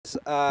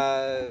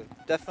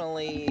it's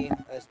definitely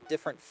a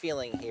different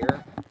feeling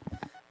here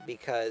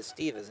because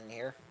Steve isn't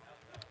here.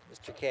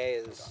 Mr. K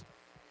is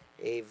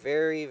a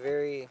very,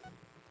 very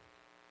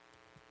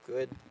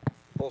good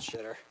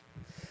bullshitter.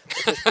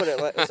 Let's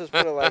just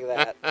put it like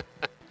that.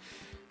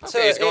 Okay,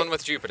 So he's going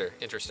with Jupiter.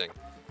 Interesting.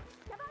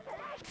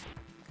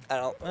 I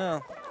don't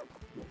know.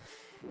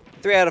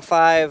 3 out of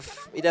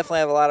 5. You definitely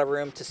have a lot of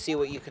room to see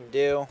what you can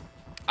do.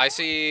 I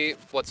see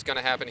what's going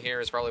to happen here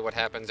is probably what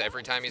happens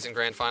every time he's in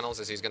Grand Finals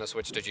is he's going to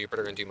switch to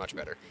Jupiter and do much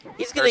better.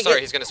 He's going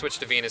to switch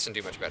to Venus and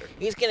do much better.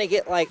 He's going to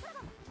get like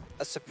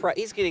a surprise.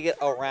 He's going to get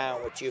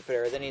around with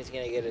Jupiter, then he's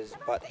going to get his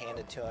butt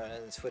handed to him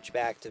and switch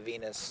back to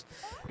Venus,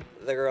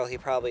 the girl he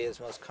probably is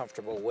most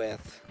comfortable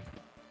with.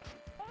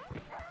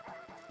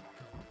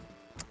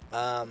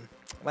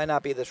 Might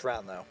not be this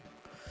round though.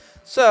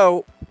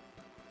 So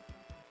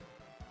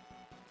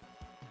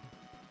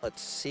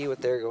let's see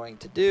what they're going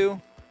to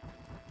do.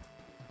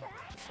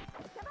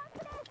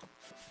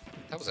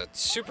 That was a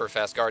super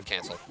fast guard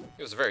cancel.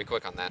 He was very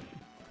quick on that.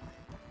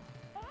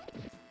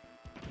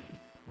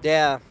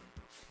 Yeah.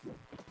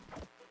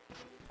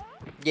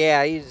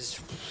 Yeah, he's...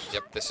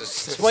 Yep, this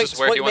is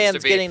where he wants to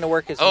be. getting to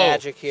work his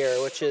magic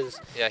here, which is...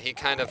 Yeah, he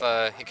kind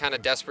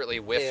of desperately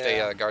whiffed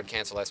a guard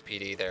cancel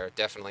SPD there.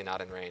 Definitely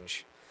not in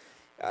range.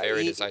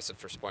 Very decisive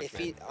for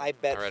Spoinkman. I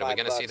bet All right, are we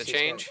going to see the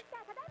change?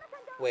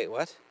 Wait,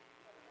 what?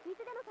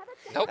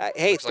 Nope.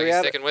 Hey, looks like he's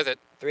sticking with it.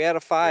 3 out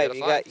of 5.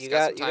 You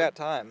got got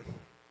time.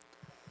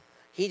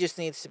 He just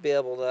needs to be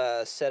able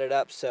to set it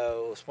up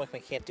so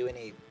Spoinkman can't do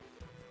any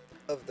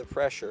of the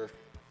pressure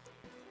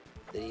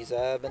that he's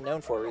been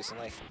known for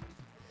recently.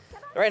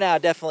 Right now,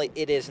 definitely,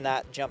 it is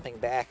not jumping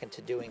back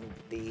into doing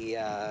the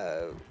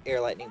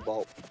air lightning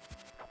bolt.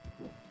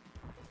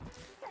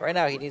 Right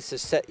now, he needs to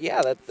set.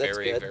 Yeah, that's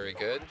very, good. Very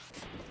good.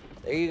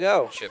 There you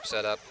go. Chip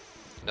setup.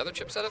 Another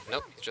chip setup?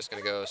 Nope. He's just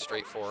going to go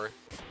straight for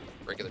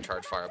regular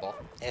charge fireball.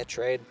 Yeah,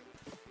 trade.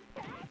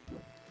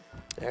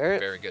 There.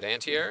 Very good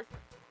anti-air.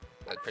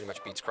 That pretty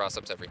much beats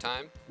cross-ups every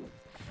time.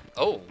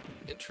 Oh,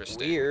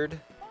 interesting. Weird.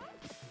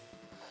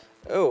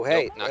 Oh,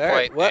 hey. Nope, not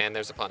quite. What? And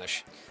there's a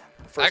punish.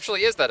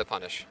 Actually, is that a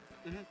punish?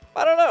 Mm-hmm.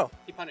 I don't know.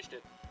 He punished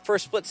it. For a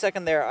split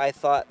second there, I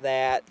thought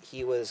that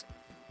he was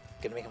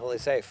going to be completely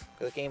safe.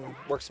 Because the game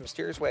works in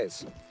mysterious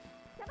ways.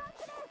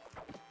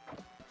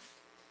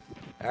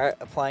 All right,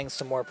 applying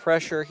some more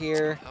pressure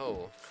here.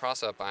 Oh,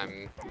 cross-up,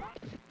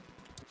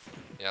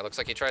 Yeah, looks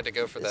like he tried to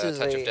go for the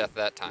touch of death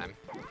that time.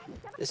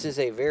 This is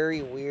a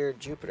very weird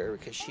Jupiter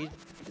because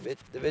the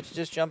bitch is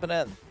just jumping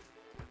in.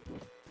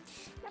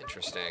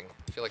 Interesting.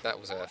 I feel like that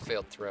was a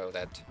failed throw,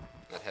 that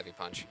heavy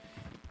punch.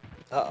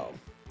 Uh-oh.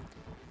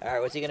 All right,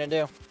 what's he going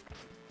to do?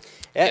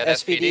 Yeah,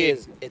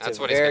 SPD it's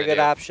a very good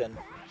option.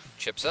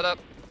 Chip setup.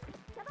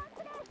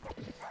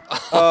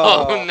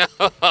 Oh,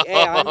 no.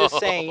 Yeah, I'm just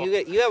saying,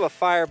 you have a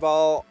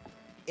fireball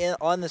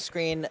on the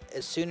screen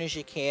as soon as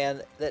you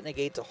can. That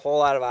negates a whole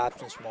lot of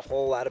options from a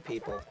whole lot of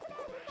people.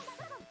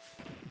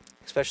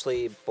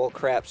 Especially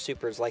bullcrap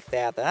supers like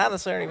that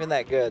honestly aren't even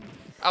that good.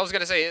 I was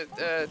going to say,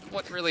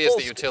 what really is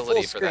the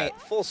utility for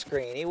that? Full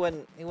screen. He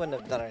wouldn't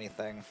have done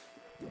anything.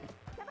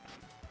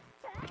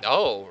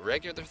 Oh,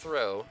 regular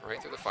throw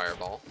right through the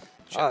fireball.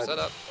 Chip set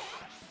up.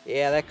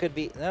 Yeah, that could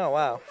be. No,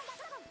 wow.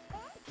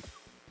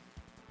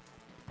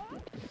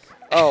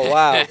 Oh,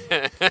 wow.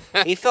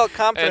 He felt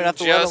confident enough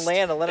to let him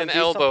land and let him do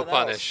something else. An elbow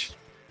punish.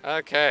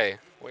 Okay,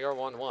 we are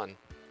 1-1.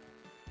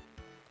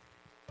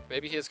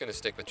 Maybe he is going to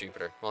stick with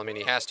Jupiter. Well, I mean,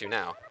 he has to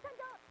now.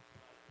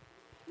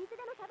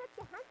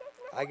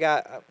 I'm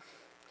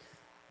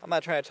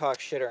not trying to talk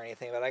shit or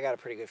anything, but I got a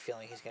pretty good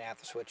feeling he's going to have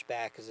to switch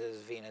back because his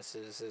Venus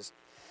is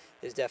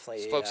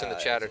definitely... Folks in the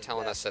chat are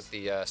telling us that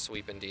the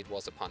sweep indeed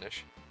was a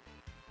punish.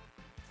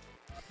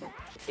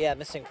 Yeah,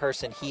 missing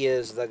person, he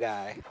is the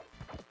guy.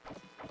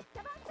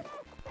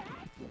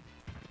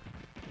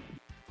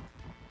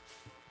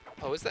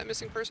 Oh, is that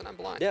missing person? I'm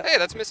blind. Yeah. Hey,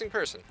 that's missing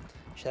person.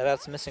 Shout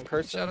out to missing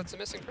person. Shout out to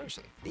missing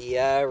person.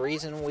 The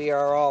reason we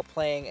are all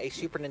playing a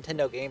Super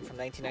Nintendo game from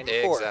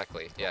 1994.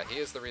 Exactly. Yeah, he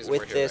is the reason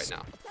we're here right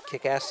now. With this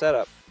kick-ass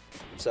setup.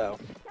 So,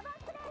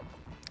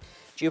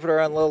 Jupiter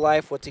on low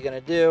life, what's he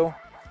going to do?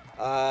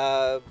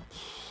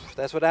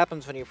 That's what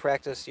happens when you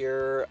practice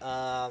your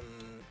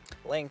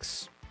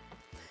links.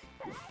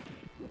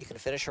 You can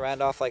finish a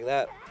round off like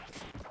that.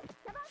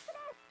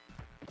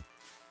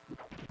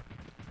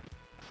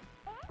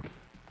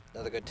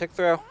 Another good tick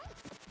throw.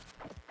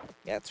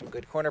 Got some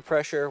good corner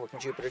pressure. What can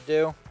Jupiter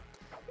do?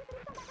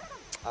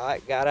 All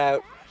right, got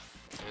out.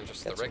 And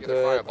just the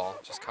regular fireball.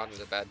 Just caught it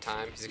at a bad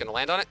time. Is he going to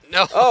land on it?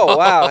 No. Oh,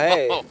 wow,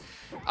 hey.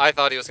 I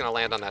thought he was going to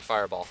land on that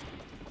fireball.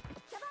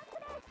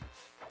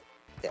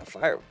 Yeah,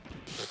 fire.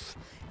 If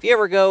you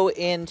ever go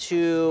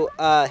into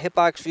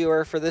Hitbox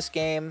Viewer for this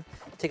game,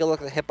 take a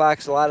look at the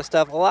hitbox. A lot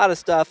of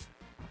stuff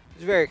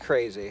is very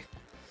crazy.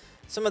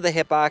 Some of the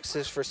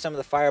hitboxes for some of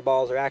the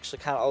fireballs are actually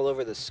kind of all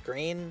over the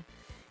screen.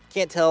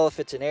 Can't tell if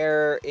it's an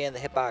error in the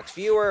Hitbox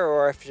Viewer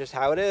or if it's just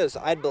how it is.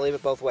 I'd believe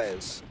it both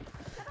ways.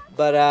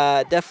 But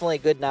definitely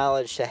good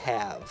knowledge to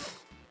have.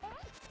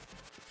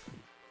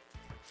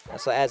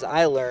 So as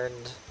I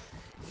learned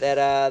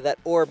that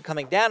orb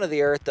coming down to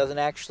the earth doesn't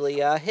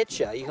actually hit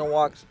you. You can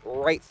walk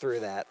right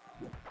through that.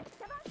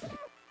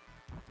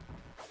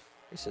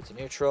 Reset to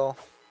neutral.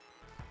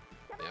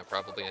 Yeah,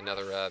 probably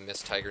another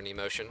missed Tiger Knee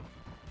motion.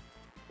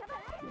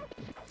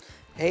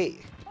 Hey.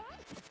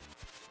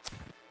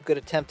 Good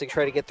attempt to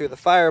try to get through the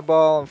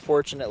fireball.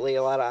 Unfortunately,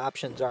 a lot of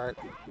options aren't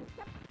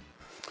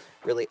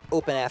really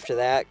open after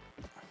that.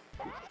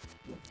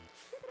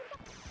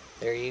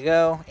 There you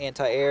go.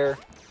 Anti-air.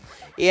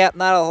 Yeah,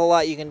 not a whole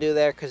lot you can do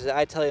there because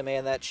I tell you,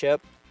 man, that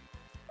chip,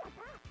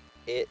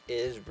 it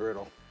is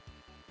brutal.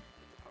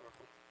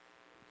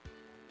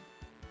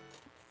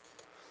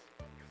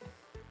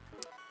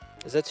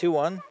 Is that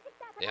 2-1?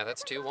 Yeah,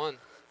 that's 2-1.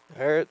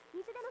 All right.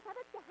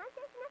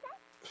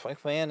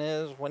 Spoinkman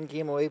is one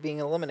game away being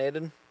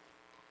eliminated.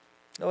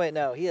 Oh, wait,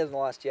 no. He hasn't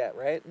lost yet,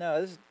 right?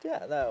 No, this is,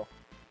 yeah, no.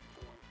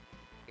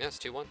 Yeah, it's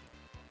 2-1.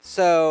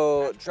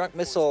 So, Drunk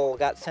Missile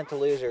got sent to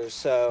losers,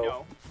 so...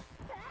 No.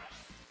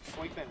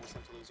 Spoinkman was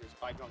sent to losers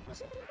by Drunk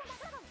Missile.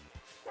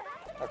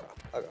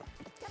 Okay.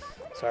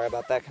 Sorry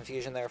about that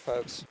confusion there,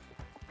 folks.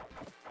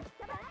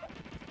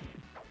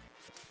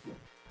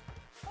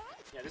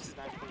 Yeah, this is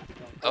Magic Point for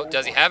Drunk. Oh,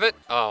 does he have it?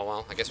 Oh,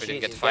 well, I guess we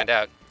didn't get to find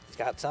out. He's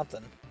got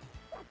something.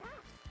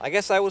 I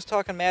guess I was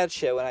talking mad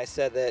shit when I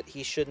said that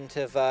he shouldn't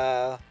have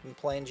been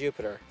playing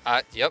Jupiter.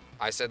 Yep,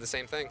 I said the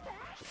same thing.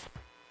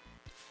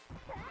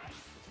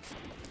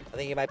 I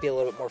think he might be a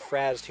little bit more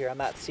frazzed here. I'm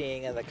not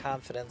seeing the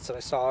confidence that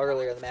I saw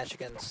earlier in the match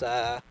against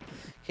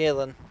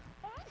Kalen.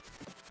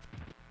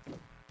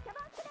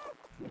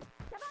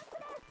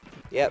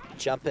 Yep,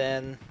 jump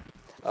in.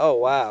 Oh,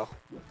 wow.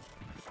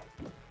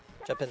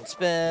 Jump in,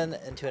 spin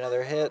into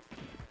another hit.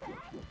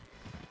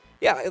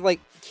 Yeah, like,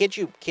 can't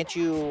you, if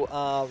you're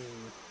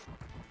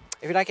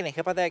not getting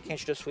hit by that, can't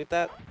you just sweep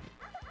that?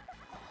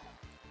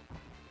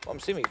 Well, I'm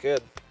assuming you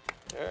could.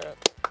 All right.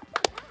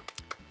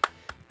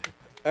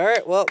 All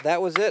right, well,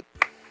 that was it.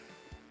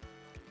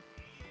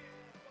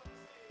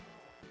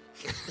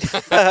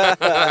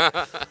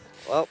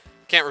 Well,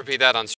 can't repeat that on